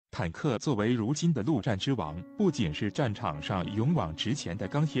坦克作为如今的陆战之王，不仅是战场上勇往直前的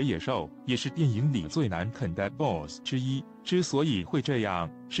钢铁野兽，也是电影里最难啃的 boss 之一。之所以会这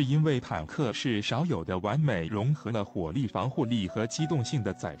样，是因为坦克是少有的完美融合了火力防护力和机动性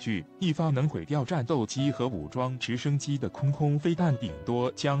的载具，一发能毁掉战斗机和武装直升机的空空飞弹顶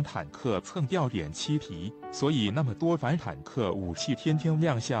多将坦克蹭掉点漆皮，所以那么多反坦克武器天天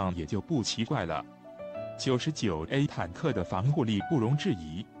亮相也就不奇怪了。99A 坦克的防护力不容置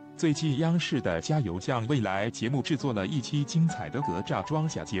疑。最近央视的加油向未来节目制作了一期精彩的格栅装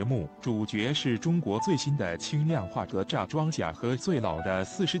甲节目，主角是中国最新的轻量化格栅装甲和最老的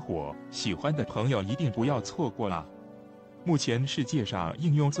40火，喜欢的朋友一定不要错过了。目前世界上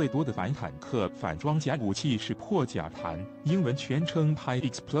应用最多的反坦克反装甲武器是破甲弹，英文全称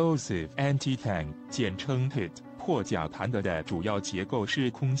High-Explosive Anti-Tank， 简称HEAT。破甲弹的主要结构是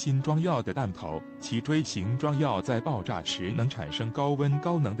空心装药的弹头，其锥形装药在爆炸时能产生高温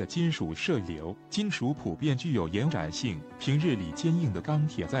高能的金属射流，金属普遍具有延展性，平日里坚硬的钢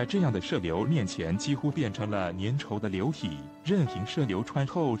铁在这样的射流面前几乎变成了粘稠的流体，任凭射流穿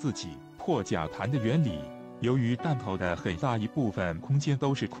透自己。破甲弹的原理。由于弹头的很大一部分空间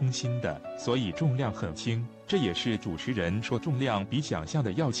都是空心的，所以重量很轻，这也是主持人说重量比想象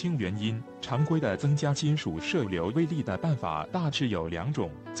的要轻原因。常规的增加金属射流威力的办法大致有两种：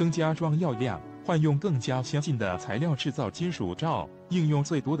增加装药量，换用更加先进的材料制造金属罩，应用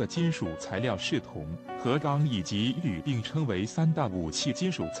最多的金属材料是铜，和钢以及铝并称为三大武器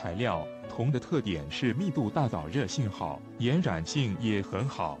金属材料。铜的特点是密度大导热性好，延展性也很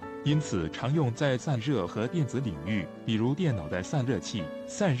好。因此常用在散热和电子领域，比如电脑的散热器、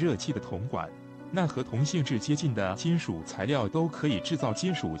散热器的铜管。那和铜性质接近的金属材料都可以制造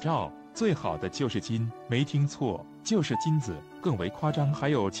金属罩，最好的就是金，没听错，就是金子。更为夸张还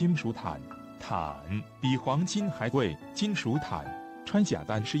有金属坦，坦比黄金还贵。金属坦穿甲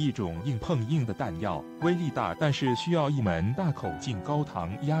弹是一种硬碰硬的弹药，威力大，但是需要一门大口径高膛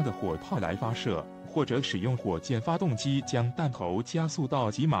压的火炮来发射，或者使用火箭发动机将弹头加速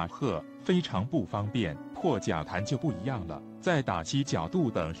到几马赫，非常不方便。破甲弹就不一样了，在打击角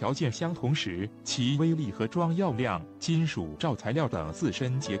度等条件相同时，其威力和装药量、金属罩材料等自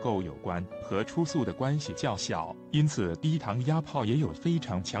身结构有关，和初速的关系较小，因此低膛压炮也有非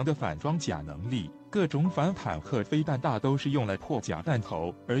常强的反装甲能力。各种反坦克飞弹大都是用了破甲弹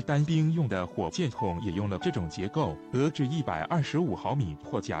头，而单兵用的火箭筒也用了这种结构，俄制125毫米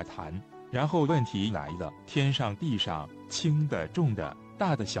破甲弹。然后问题来了，天上地上，轻的重的，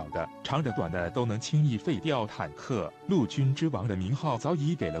大的小的，长的短的都能轻易废掉坦克。陆军之王的名号早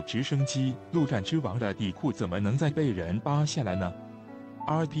已给了直升机，陆战之王的底裤怎么能再被人扒下来呢？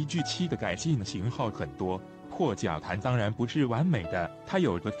 RPG-7 的改进型号很多，破甲弹当然不是完美的，它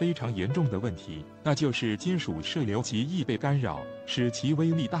有个非常严重的问题，那就是金属射流极易被干扰，使其威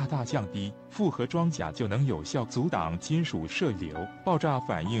力大大降低。复合装甲就能有效阻挡金属射流，爆炸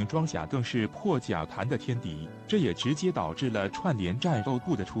反应装甲更是破甲弹的天敌，这也直接导致了串联战斗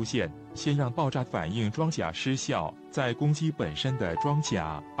部的出现，先让爆炸反应装甲失效，再攻击本身的装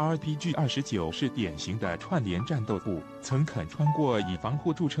甲。RPG-29 是典型的串联战斗部，曾肯穿过以防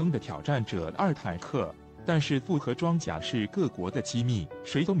护著称的挑战者2坦克。但是复合装甲是各国的机密，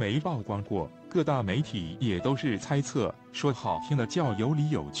谁都没曝光过，各大媒体也都是猜测，说好听了叫有理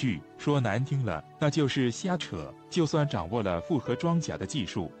有据，说难听了那就是瞎扯。就算掌握了复合装甲的技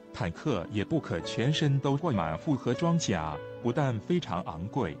术，坦克也不可全身都灌满复合装甲，不但非常昂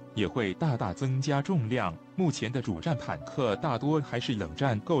贵，也会大大增加重量。目前的主战坦克大多还是冷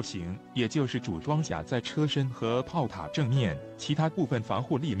战构型，也就是主装甲在车身和炮塔正面，其他部分防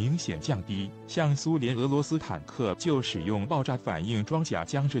护力明显降低。像苏联、俄罗斯坦克就使用爆炸反应装甲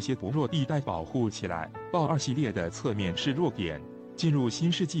将这些薄弱地带保护起来。豹2系列的侧面是弱点。进入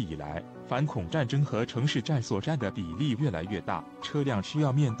新世纪以来，反恐战争和城市战所占的比例越来越大，车辆需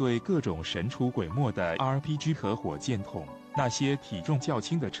要面对各种神出鬼没的 RPG 和火箭筒。那些体重较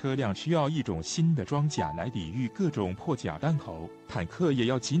轻的车辆需要一种新的装甲来抵御各种破甲弹头，坦克也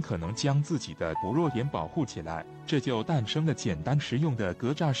要尽可能将自己的薄弱点保护起来，这就诞生了简单实用的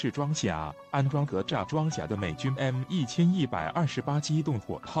格栅式装甲。安装格栅装甲的美军 M1128机动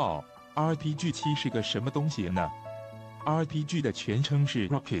火炮。RPG-7 是个什么东西呢？RPG 的全称是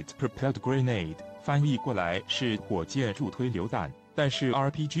Rocket Propelled Grenade， 翻译过来是火箭助推榴弹。但是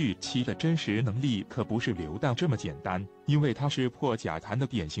RPG-7 的真实能力可不是榴弹这么简单，因为它是破甲弹的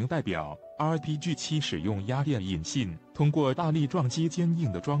典型代表。RPG-7 使用压电引信，通过大力撞击坚硬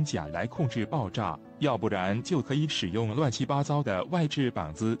的装甲来控制爆炸，要不然就可以使用乱七八糟的外置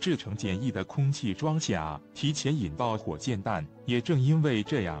板子制成简易的空气装甲，提前引爆火箭弹。也正因为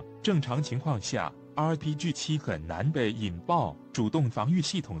这样，正常情况下 RPG-7很难被引爆，主动防御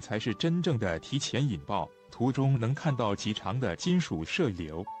系统才是真正的提前引爆。图中能看到极长的金属射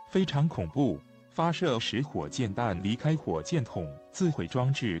流，非常恐怖。发射时，火箭弹离开火箭筒，自毁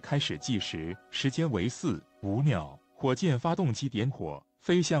装置开始计时，时间为4-5秒。火箭发动机点火，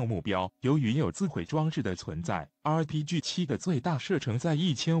飞向目标。由于有自毁装置的存在 ，RPG-7的最大射程在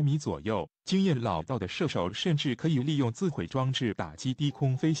1000米左右。经验老道的射手甚至可以利用自毁装置打击低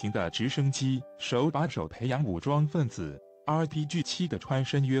空飞行的直升机，手把手培养武装分子。RPG-7的穿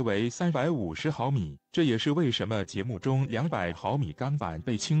身约为350毫米，这也是为什么节目中200毫米钢板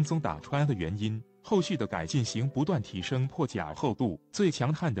被轻松打穿的原因。后续的改进型不断提升破甲厚度，最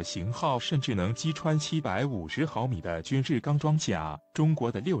强悍的型号甚至能击穿750毫米的军事钢装甲。中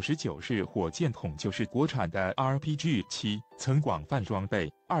国的69式火箭筒就是国产的 RPG-7，曾广泛装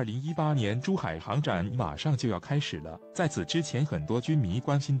备。2018年珠海航展马上就要开始了，在此之前，很多军迷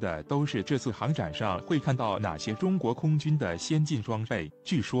关心的都是这次航展上会看到哪些中国空军的先进装备。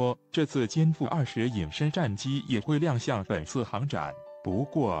据说这次歼负20隐身战机也会亮相本次航展。不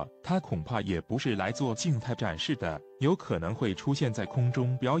过，它恐怕也不是来做静态展示的，有可能会出现在空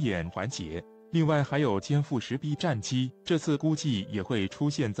中表演环节。另外还有歼负10B 战机，这次估计也会出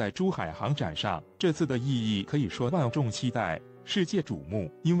现在珠海航展上。这次的意义可以说万众期待，世界瞩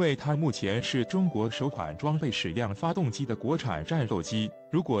目，因为它目前是中国首款装备矢量发动机的国产战斗机。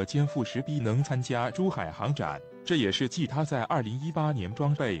如果歼负10B 能参加珠海航展，这也是继它在2018年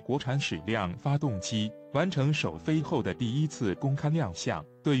装备国产矢量发动机完成首飞后的第一次公开亮相。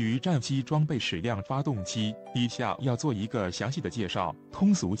对于战机装备矢量发动机，以下要做一个详细的介绍。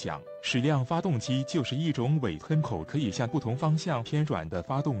通俗讲，矢量发动机就是一种尾吞口可以向不同方向偏转的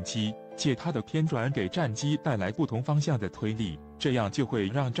发动机，借它的偏转给战机带来不同方向的推力，这样就会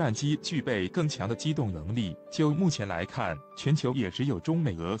让战机具备更强的机动能力。就目前来看，全球也只有中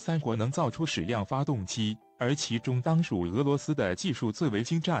美俄3国能造出矢量发动机，而其中当属俄罗斯的技术最为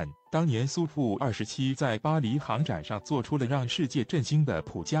精湛。当年苏复27在巴黎航展上做出了让世界震惊的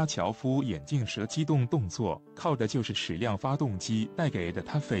普加乔夫眼镜蛇机动动作，靠的就是矢量发动机带给的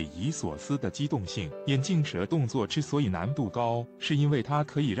它匪夷所思的机动性。眼镜蛇动作之所以难度高，是因为它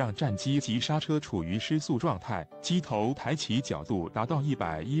可以让战机及刹车处于失速状态，机头抬起角度达到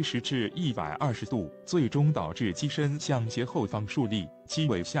110至120度，最终导致机身向斜后方竖立，机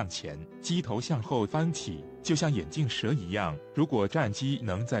尾向前，机头向后翻起，就像眼镜蛇一样。如果战机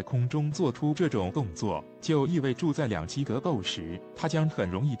能在空中做出这种动作，就意味着在两机格斗时，它将很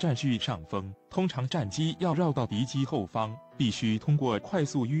容易占据上风。通常战机要绕到敌机后方，必须通过快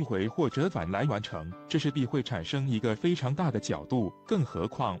速迂回或折返来完成，这势必会产生一个非常大的角度，更何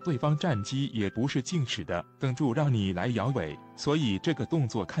况对方战机也不是静止的，等住让你来摇尾。所以这个动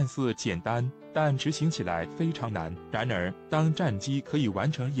作看似简单，但执行起来非常难。然而，当战机可以完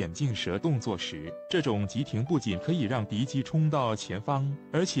成眼镜蛇动作时，这种急停不仅可以让敌机冲到前方，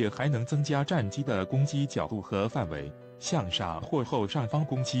而且还能增加战机的攻击角度和范围，向上或后上方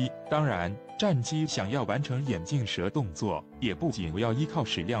攻击。当然，战机想要完成眼镜蛇动作，也不仅要依靠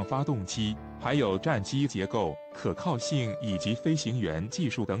矢量发动机，还有战机结构、可靠性以及飞行员技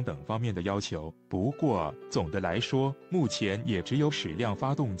术等等方面的要求。不过，总的来说，目前也只有矢量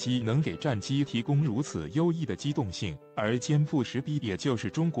发动机能给战机提供如此优异的机动性。而歼负10B 也就是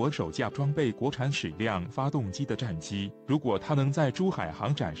中国首架装备国产矢量发动机的战机，如果它能在珠海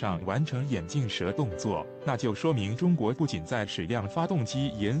航展上完成眼镜蛇动作，那就说明中国不仅在矢量发动机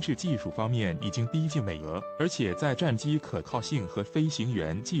研制技术方面已经逼近美俄，而且在战机可靠性和飞行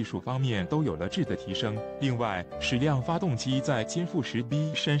员技术方面都有了质的提升。另外，矢量发动机在歼负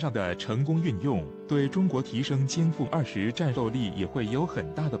10B 身上的成功运用，对中国提升歼负20战斗力也会有很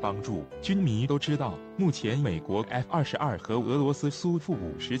大的帮助。军迷都知道，目前美国 F-22和俄罗斯苏复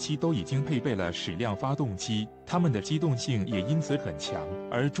57都已经配备了矢量发动机，它们的机动性也因此很强。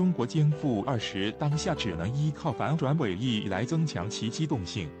而中国歼负20当下只能依靠反转尾翼来增强其机动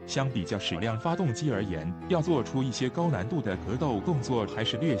性，相比较矢量发动机而言，要做出一些高难度的格斗动作还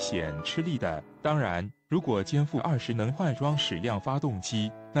是略显吃力的。当然，如果歼负20能换装矢量发动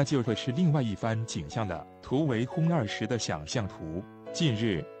机，那就会是另外一番景象了。图为轰20的想象图。近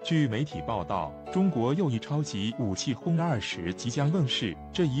日，据媒体报道，中国又一超级武器轰20即将问世。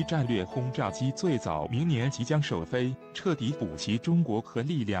这一战略轰炸机最早明年即将首飞，彻底补齐中国核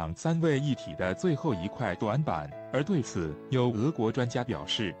力量3位一体的最后一块短板。而对此，有俄国专家表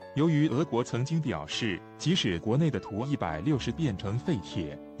示，由于俄国曾经表示，即使国内的图160变成废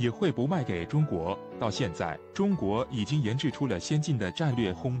铁，也会不卖给中国。到现在，中国已经研制出了先进的战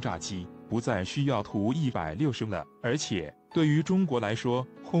略轰炸机，不再需要图160了。而且，对于中国来说，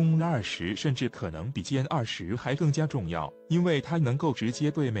轰20甚至可能比歼20还更加重要，因为它能够直接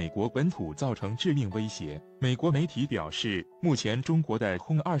对美国本土造成致命威胁。美国媒体表示，目前中国的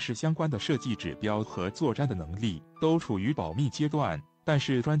轰20相关的设计指标和作战的能力都处于保密阶段。但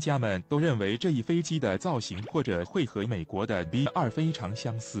是专家们都认为这一飞机的造型或者会和美国的 B2 非常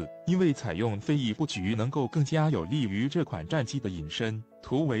相似，因为采用飞翼布局能够更加有利于这款战机的隐身。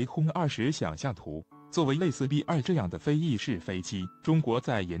图为轰20想象图。作为类似 B2 这样的非翼式飞机，中国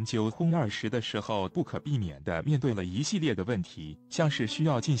在研究轰20的时候，不可避免地面对了一系列的问题，像是需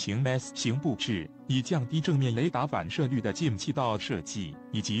要进行 S 型布置，以降低正面雷达反射率的进气道设计，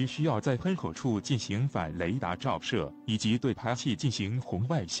以及需要在喷口处进行反雷达照射，以及对排气进行红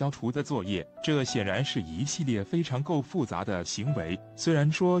外消除的作业。这显然是一系列非常够复杂的行为。虽然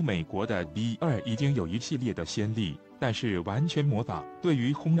说美国的 B2 已经有一系列的先例，但是完全模仿对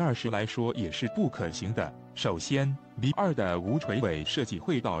于轰20来说也是不可行的。首先 ，B2 的无垂尾设计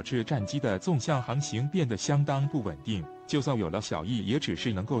会导致战机的纵向航行变得相当不稳定，就算有了小翼，也只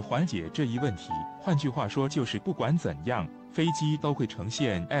是能够缓解这一问题。换句话说，就是不管怎样，飞机都会呈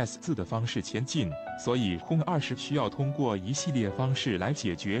现 S 字的方式前进，所以轰20需要通过一系列方式来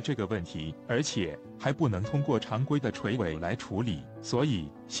解决这个问题，而且还不能通过常规的垂尾来处理。所以，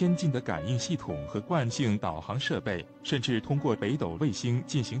先进的感应系统和惯性导航设备，甚至通过北斗卫星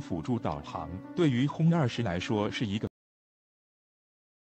进行辅助导航，对于轰20来说是一个